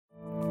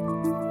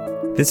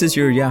This is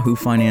your Yahoo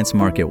Finance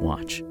Market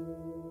Watch.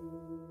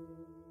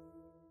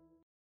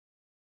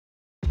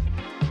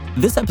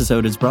 This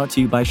episode is brought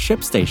to you by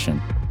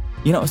ShipStation.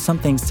 You know, some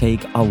things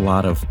take a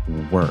lot of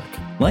work,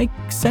 like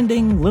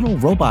sending little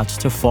robots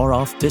to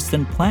far-off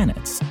distant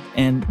planets.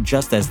 And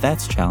just as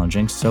that's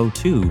challenging, so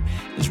too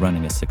is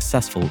running a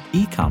successful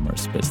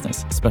e-commerce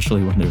business,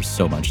 especially when there's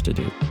so much to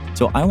do.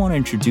 So I want to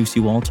introduce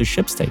you all to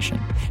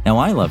ShipStation. Now,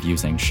 I love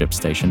using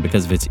ShipStation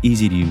because of its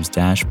easy-to-use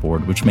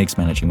dashboard, which makes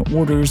managing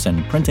orders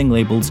and printing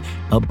labels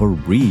a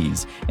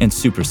breeze and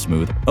super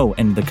smooth. Oh,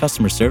 and the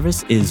customer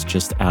service is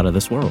just out of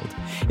this world.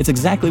 It's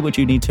exactly what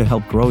you need to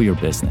help grow your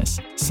business.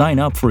 Sign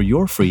up for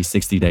your free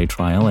 60-day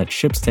trial at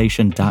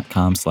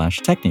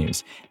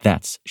shipstation.com/technews.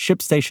 That's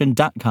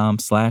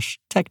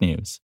shipstation.com/technews.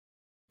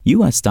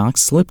 U.S.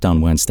 stocks slipped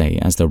on Wednesday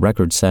as the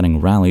record-setting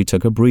rally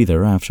took a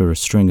breather after a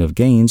string of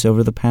gains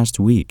over the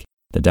past week.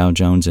 The Dow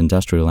Jones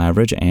Industrial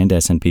Average and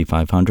S&P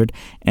 500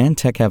 and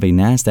tech-heavy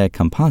Nasdaq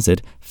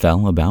Composite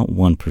fell about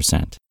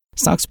 1%.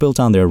 Stocks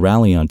built on their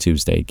rally on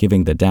Tuesday,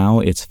 giving the Dow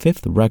its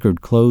fifth record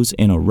close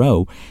in a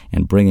row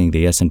and bringing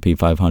the S&P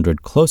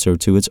 500 closer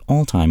to its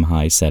all-time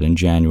high set in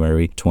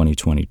January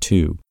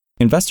 2022.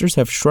 Investors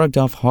have shrugged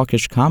off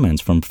hawkish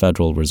comments from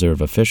Federal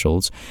Reserve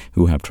officials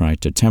who have tried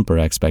to temper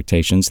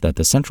expectations that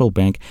the central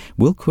bank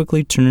will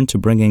quickly turn to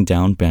bringing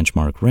down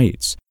benchmark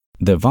rates.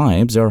 The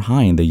vibes are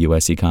high in the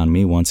U.S.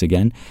 economy once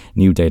again.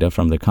 New data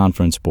from the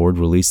Conference Board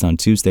released on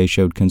Tuesday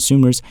showed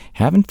consumers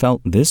haven't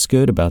felt this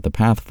good about the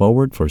path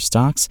forward for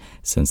stocks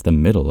since the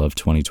middle of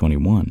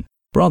 2021.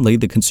 Broadly,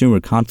 the Consumer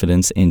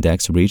Confidence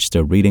Index reached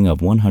a reading of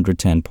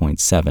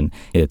 110.7,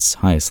 its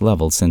highest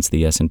level since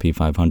the S&P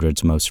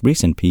 500's most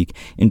recent peak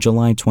in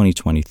July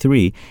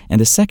 2023,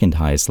 and the second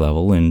highest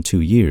level in 2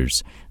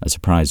 years. A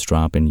surprise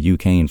drop in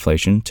UK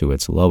inflation to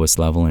its lowest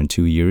level in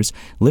 2 years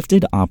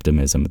lifted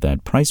optimism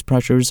that price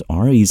pressures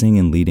are easing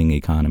in leading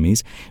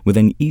economies, with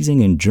an easing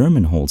in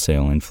German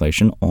wholesale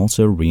inflation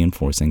also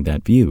reinforcing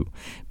that view.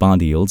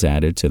 Bond yields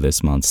added to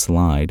this month's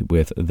slide,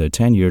 with the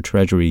 10-year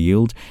Treasury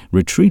yield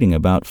retreating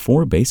about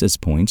 4 basis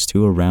points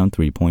to around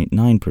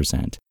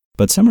 3.9%.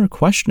 But some are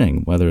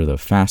questioning whether the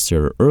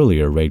faster,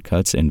 earlier rate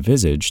cuts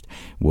envisaged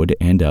would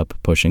end up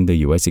pushing the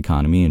U.S.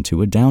 economy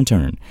into a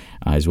downturn.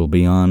 Eyes will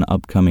be on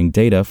upcoming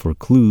data for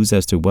clues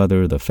as to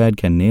whether the Fed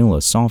can nail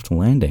a soft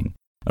landing.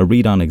 A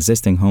read on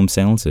existing home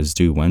sales is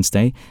due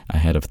Wednesday,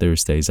 ahead of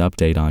Thursday's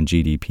update on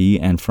GDP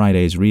and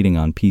Friday's reading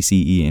on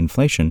PCE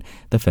inflation,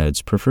 the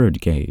Fed's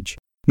preferred gauge.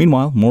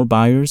 Meanwhile, more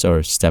buyers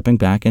are stepping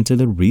back into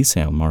the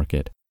resale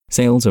market.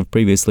 Sales of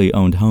previously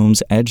owned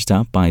homes edged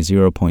up by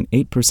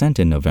 0.8%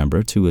 in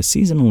November to a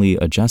seasonally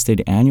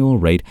adjusted annual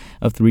rate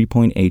of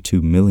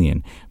 3.82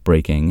 million,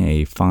 breaking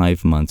a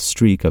 5-month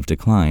streak of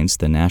declines,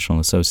 the National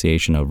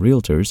Association of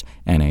Realtors,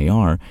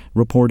 NAR,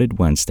 reported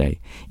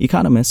Wednesday.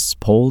 Economists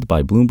polled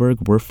by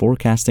Bloomberg were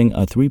forecasting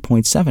a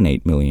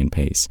 3.78 million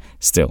pace.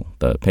 Still,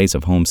 the pace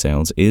of home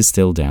sales is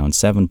still down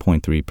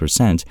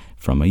 7.3%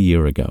 from a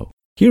year ago.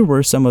 Here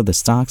were some of the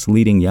stocks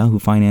leading Yahoo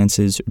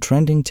Finance's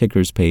trending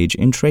tickers page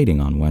in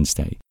trading on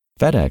Wednesday.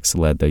 FedEx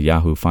led the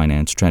Yahoo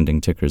Finance trending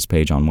tickers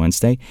page on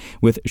Wednesday,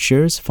 with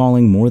shares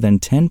falling more than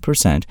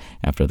 10%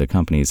 after the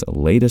company's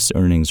latest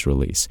earnings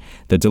release.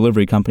 The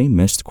delivery company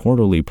missed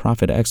quarterly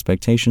profit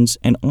expectations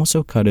and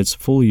also cut its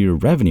full-year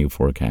revenue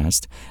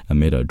forecast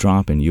amid a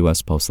drop in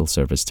U.S. Postal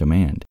Service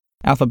demand.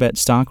 Alphabet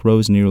stock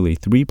rose nearly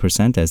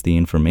 3% as the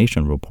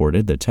information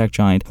reported the tech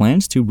giant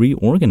plans to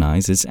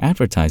reorganize its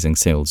advertising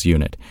sales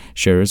unit.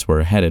 Shares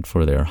were headed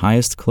for their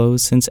highest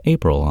close since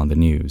April on the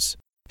news.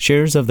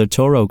 Shares of the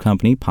Toro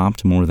company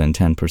popped more than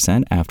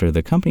 10% after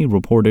the company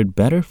reported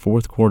better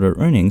fourth-quarter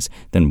earnings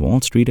than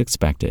Wall Street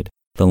expected.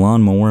 The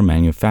lawnmower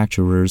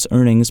manufacturer's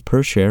earnings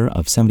per share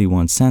of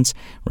 71 cents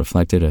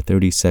reflected a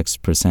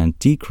 36%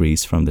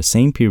 decrease from the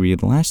same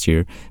period last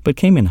year, but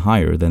came in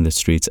higher than the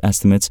street's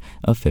estimates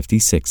of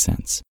 56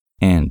 cents.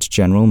 And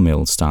General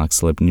Mills stock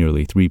slipped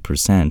nearly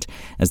 3%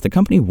 as the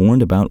company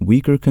warned about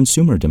weaker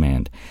consumer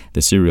demand.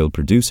 The cereal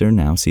producer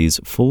now sees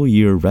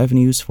full-year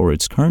revenues for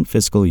its current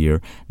fiscal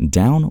year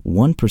down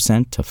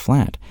 1% to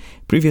flat.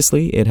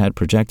 Previously, it had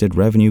projected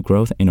revenue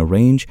growth in a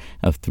range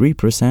of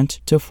 3%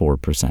 to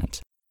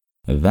 4%.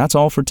 That's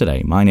all for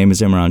today. My name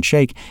is Imran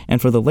Sheikh,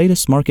 and for the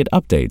latest market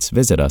updates,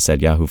 visit us at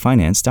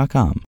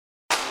yahoofinance.com.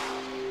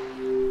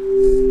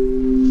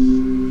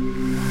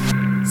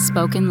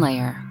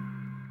 SpokenLayer.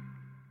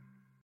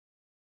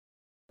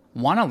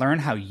 Want to learn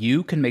how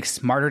you can make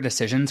smarter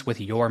decisions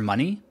with your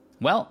money?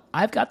 Well,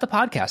 I've got the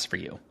podcast for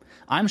you.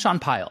 I'm Sean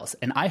Piles,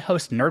 and I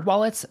host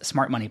NerdWallet's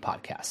Smart Money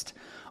Podcast.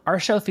 Our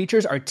show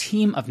features our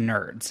team of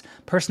nerds,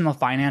 personal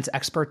finance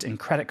experts in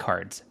credit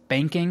cards,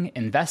 banking,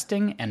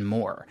 investing, and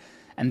more.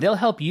 And they'll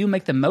help you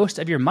make the most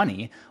of your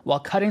money while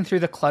cutting through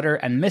the clutter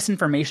and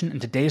misinformation in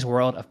today's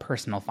world of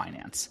personal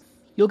finance.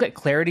 You'll get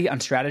clarity on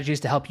strategies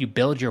to help you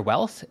build your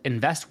wealth,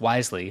 invest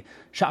wisely,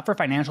 shop for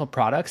financial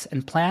products,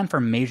 and plan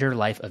for major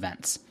life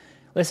events.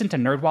 Listen to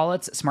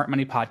NerdWallet's Smart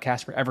Money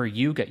Podcast wherever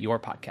you get your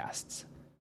podcasts.